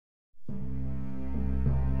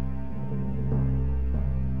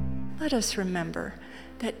let us remember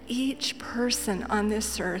that each person on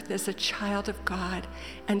this earth is a child of God,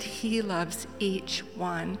 and He loves each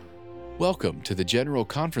one. Welcome to the General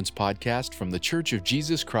Conference podcast from The Church of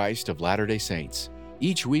Jesus Christ of Latter-day Saints.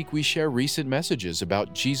 Each week we share recent messages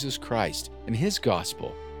about Jesus Christ and His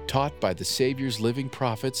gospel, taught by the Savior's living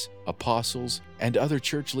prophets, apostles, and other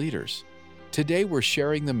church leaders. Today we're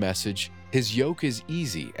sharing the message, His yoke is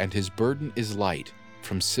easy and His burden is light,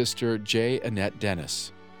 from Sister J. Annette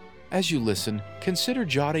Dennis. As you listen, consider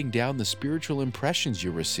jotting down the spiritual impressions you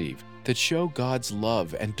receive that show God's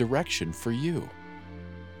love and direction for you.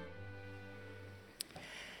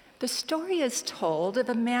 The story is told of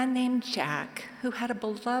a man named Jack who had a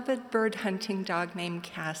beloved bird hunting dog named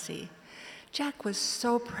Cassie. Jack was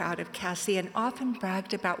so proud of Cassie and often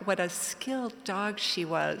bragged about what a skilled dog she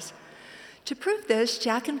was. To prove this,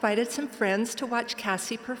 Jack invited some friends to watch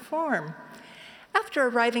Cassie perform. After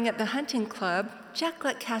arriving at the hunting club, Jack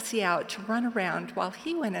let Cassie out to run around while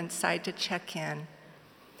he went inside to check in.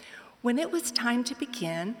 When it was time to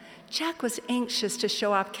begin, Jack was anxious to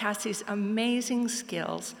show off Cassie's amazing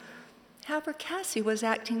skills. However, Cassie was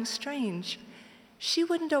acting strange. She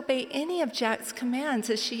wouldn't obey any of Jack's commands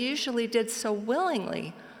as she usually did so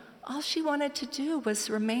willingly. All she wanted to do was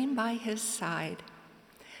remain by his side.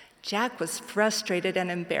 Jack was frustrated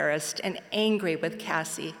and embarrassed and angry with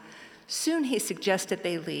Cassie. Soon he suggested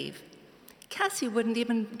they leave. Cassie wouldn't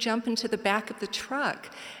even jump into the back of the truck,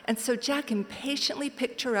 and so Jack impatiently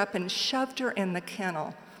picked her up and shoved her in the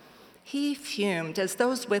kennel. He fumed as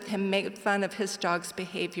those with him made fun of his dog's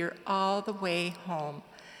behavior all the way home.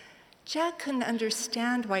 Jack couldn't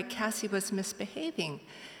understand why Cassie was misbehaving.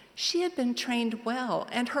 She had been trained well,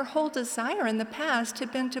 and her whole desire in the past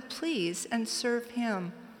had been to please and serve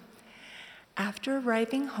him. After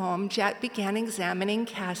arriving home, Jack began examining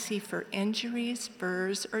Cassie for injuries,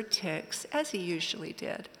 burrs, or ticks, as he usually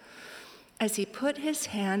did. As he put his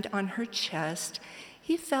hand on her chest,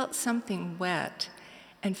 he felt something wet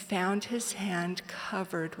and found his hand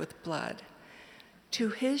covered with blood. To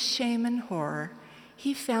his shame and horror,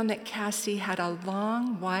 he found that Cassie had a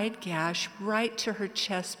long, wide gash right to her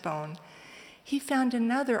chest bone. He found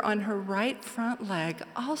another on her right front leg,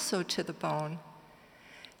 also to the bone.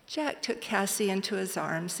 Jack took Cassie into his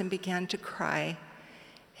arms and began to cry.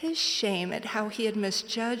 His shame at how he had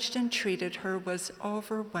misjudged and treated her was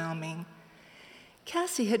overwhelming.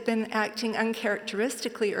 Cassie had been acting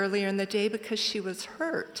uncharacteristically earlier in the day because she was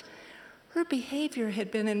hurt. Her behavior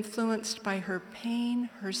had been influenced by her pain,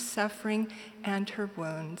 her suffering, and her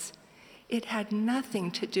wounds. It had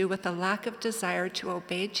nothing to do with a lack of desire to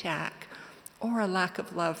obey Jack or a lack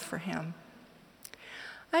of love for him.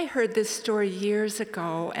 I heard this story years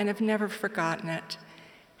ago and have never forgotten it.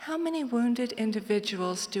 How many wounded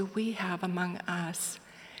individuals do we have among us?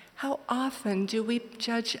 How often do we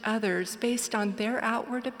judge others based on their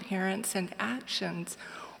outward appearance and actions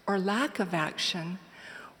or lack of action,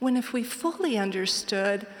 when if we fully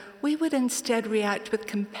understood, we would instead react with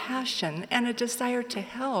compassion and a desire to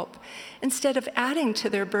help instead of adding to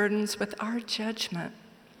their burdens with our judgment?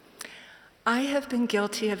 I have been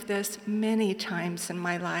guilty of this many times in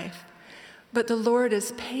my life, but the Lord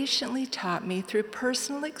has patiently taught me through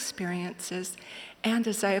personal experiences and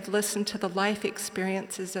as I have listened to the life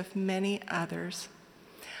experiences of many others.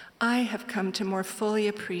 I have come to more fully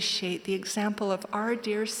appreciate the example of our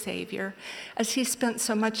dear Savior as He spent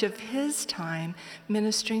so much of His time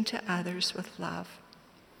ministering to others with love.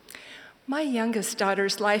 My youngest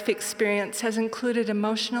daughter's life experience has included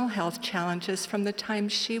emotional health challenges from the time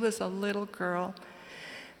she was a little girl.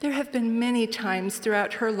 There have been many times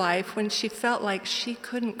throughout her life when she felt like she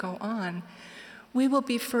couldn't go on. We will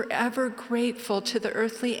be forever grateful to the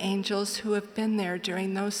earthly angels who have been there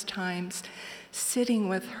during those times, sitting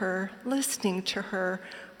with her, listening to her,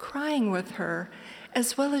 crying with her,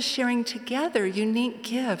 as well as sharing together unique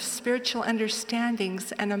gifts, spiritual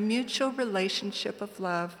understandings, and a mutual relationship of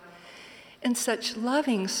love. In such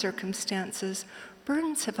loving circumstances,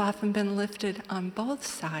 burdens have often been lifted on both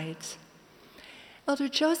sides. Elder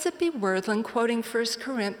Joseph B. Worthland, quoting 1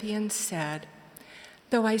 Corinthians, said,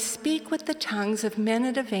 "Though I speak with the tongues of men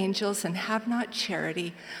and of angels and have not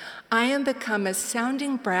charity, I am become as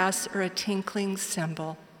sounding brass or a tinkling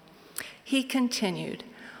cymbal." He continued,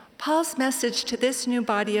 Paul's message to this new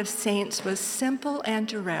body of saints was simple and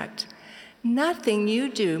direct. Nothing you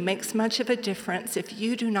do makes much of a difference if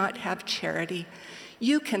you do not have charity.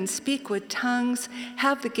 You can speak with tongues,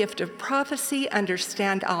 have the gift of prophecy,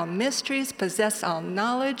 understand all mysteries, possess all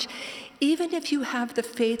knowledge, even if you have the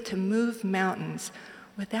faith to move mountains.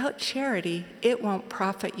 Without charity, it won't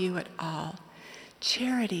profit you at all.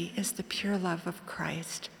 Charity is the pure love of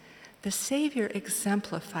Christ. The Savior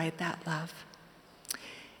exemplified that love.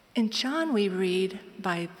 In John we read,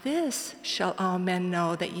 "By this shall all men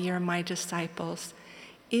know that ye are my disciples,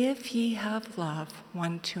 if ye have love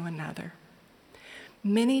one to another."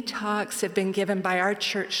 Many talks have been given by our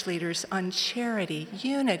church leaders on charity,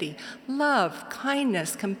 unity, love,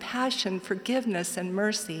 kindness, compassion, forgiveness, and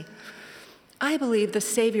mercy. I believe the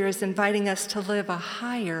Savior is inviting us to live a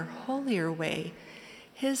higher, holier way,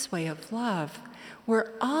 his way of love,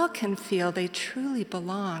 where all can feel they truly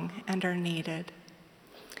belong and are needed.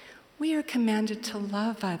 We are commanded to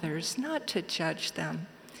love others, not to judge them.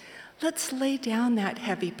 Let's lay down that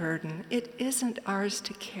heavy burden. It isn't ours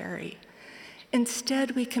to carry.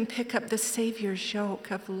 Instead, we can pick up the Savior's yoke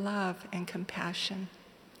of love and compassion.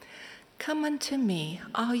 "Come unto me,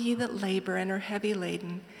 all ye that labor and are heavy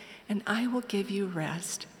laden, and I will give you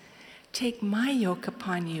rest. Take my yoke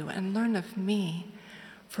upon you and learn of me,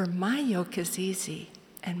 for my yoke is easy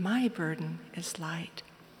and my burden is light."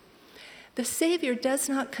 The Savior does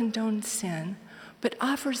not condone sin, but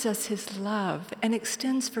offers us his love and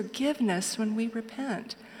extends forgiveness when we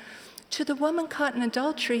repent. To the woman caught in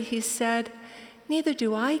adultery, he said, "Neither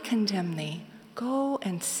do I condemn thee. Go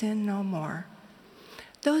and sin no more."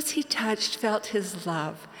 Those he touched felt his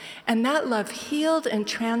love, and that love healed and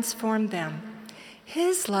transformed them.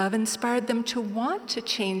 His love inspired them to want to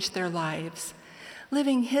change their lives.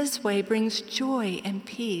 Living his way brings joy and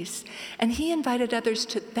peace, and he invited others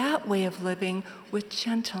to that way of living with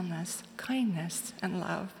gentleness, kindness, and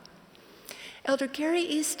love. Elder Gary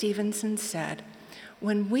E. Stevenson said,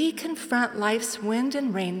 "When we confront life's wind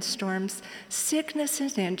and rainstorms, sickness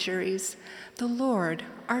and injuries, the Lord,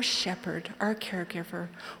 our shepherd, our caregiver,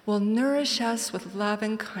 will nourish us with love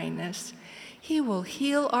and kindness. He will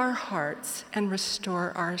heal our hearts and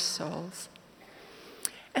restore our souls."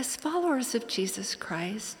 As followers of Jesus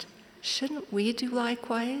Christ, shouldn't we do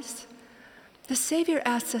likewise? The Savior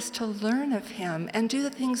asks us to learn of him and do the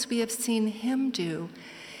things we have seen him do.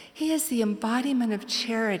 He is the embodiment of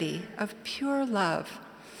charity, of pure love.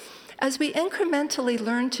 As we incrementally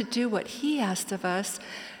learn to do what he asks of us,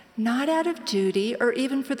 not out of duty or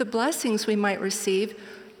even for the blessings we might receive,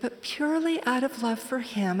 but purely out of love for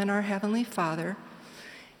him and our Heavenly Father,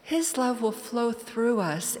 his love will flow through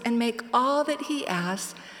us and make all that he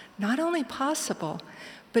asks not only possible,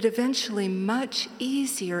 but eventually much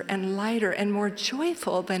easier and lighter and more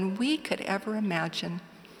joyful than we could ever imagine.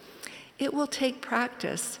 It will take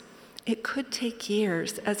practice. It could take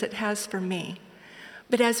years, as it has for me.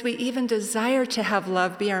 But as we even desire to have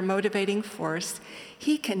love be our motivating force,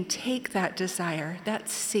 he can take that desire, that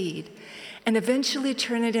seed, and eventually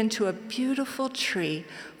turn it into a beautiful tree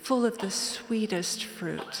full of the sweetest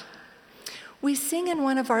fruit. We sing in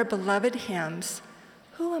one of our beloved hymns,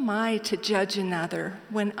 "Who am I to judge another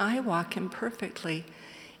when I walk imperfectly?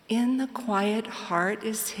 In the quiet heart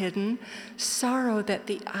is hidden sorrow that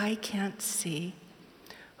the eye can't see."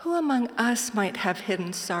 Who among us might have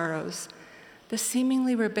hidden sorrows? The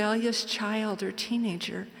seemingly rebellious child or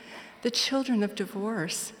teenager, the children of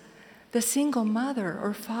divorce, the single mother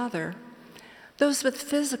or father, those with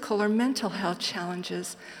physical or mental health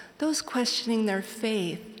challenges, those questioning their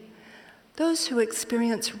faith, those who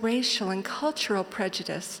experience racial and cultural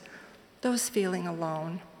prejudice, those feeling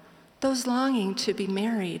alone, those longing to be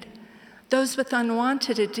married, those with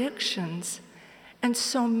unwanted addictions, and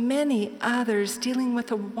so many others dealing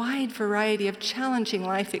with a wide variety of challenging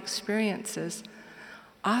life experiences,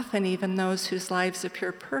 often even those whose lives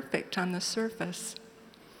appear perfect on the surface.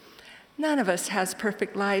 None of us has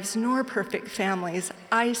perfect lives nor perfect families.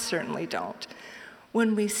 I certainly don't.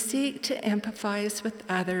 When we seek to empathize with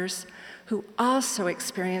others who also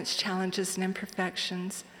experience challenges and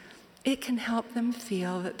imperfections, it can help them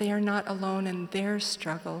feel that they are not alone in their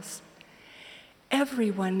struggles.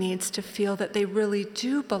 Everyone needs to feel that they really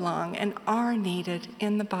do belong and are needed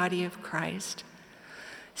in the body of Christ.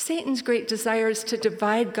 Satan's great desire is to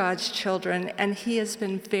divide God's children, and he has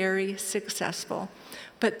been very successful.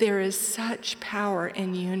 But there is such power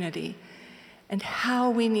in unity, and how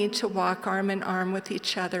we need to walk arm in arm with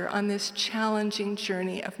each other on this challenging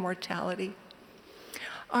journey of mortality.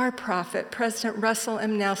 Our prophet, President Russell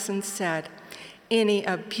M. Nelson, said, "Any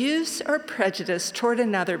abuse or prejudice toward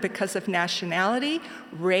another because of nationality,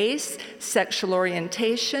 race, sexual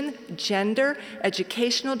orientation, gender,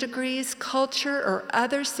 educational degrees, culture, or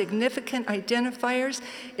other significant identifiers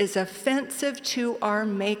is offensive to our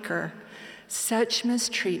Maker. Such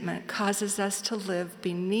mistreatment causes us to live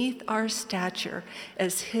beneath our stature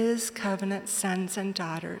as his covenant sons and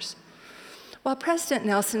daughters." While President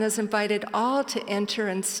Nelson has invited all to enter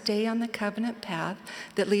and stay on the covenant path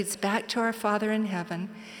that leads back to our Father in heaven,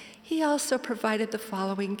 he also provided the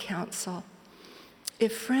following counsel.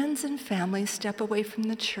 If friends and family step away from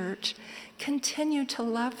the church, continue to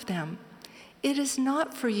love them. It is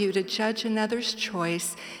not for you to judge another's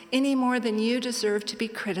choice any more than you deserve to be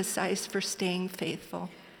criticized for staying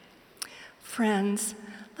faithful. Friends,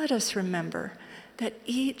 let us remember that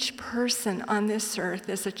each person on this earth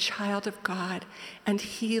is a child of God, and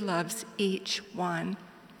he loves each one.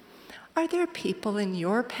 Are there people in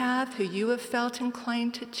your path who you have felt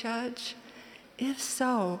inclined to judge? If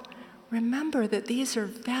so, remember that these are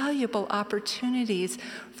valuable opportunities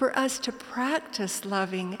for us to practice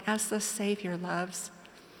loving as the Savior loves.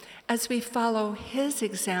 As we follow his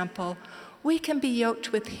example, we can be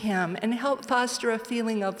yoked with him and help foster a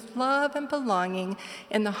feeling of love and belonging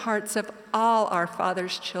in the hearts of all our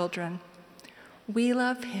Father's children. We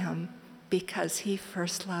love him because he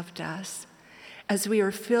first loved us. As we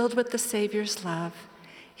are filled with the Savior's love,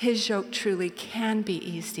 his yoke truly can be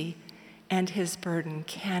easy and his burden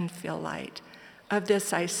can feel light. Of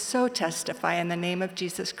this I so testify in the name of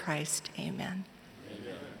Jesus Christ. Amen.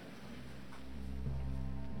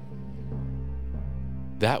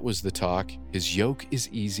 That was the talk, His Yoke is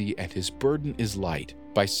Easy and His Burden is Light,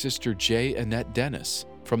 by Sister J. Annette Dennis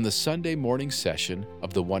from the Sunday morning session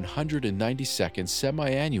of the 192nd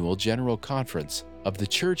Semi-Annual General Conference of The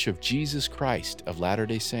Church of Jesus Christ of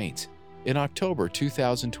Latter-day Saints in October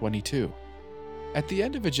 2022. At the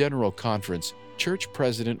end of a general conference, Church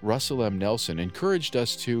President Russell M. Nelson encouraged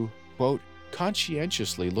us to, quote,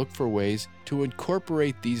 conscientiously look for ways to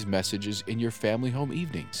incorporate these messages in your family home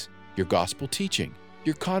evenings, your gospel teaching,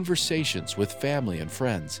 your conversations with family and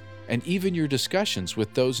friends, and even your discussions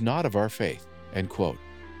with those not of our faith, end quote.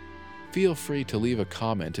 Feel free to leave a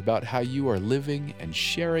comment about how you are living and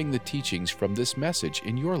sharing the teachings from this message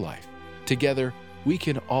in your life. Together, we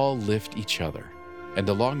can all lift each other. And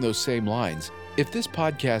along those same lines, if this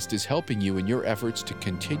podcast is helping you in your efforts to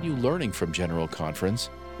continue learning from General Conference,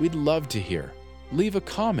 we'd love to hear. Leave a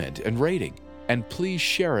comment and rating, and please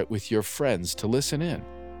share it with your friends to listen in.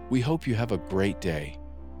 We hope you have a great day.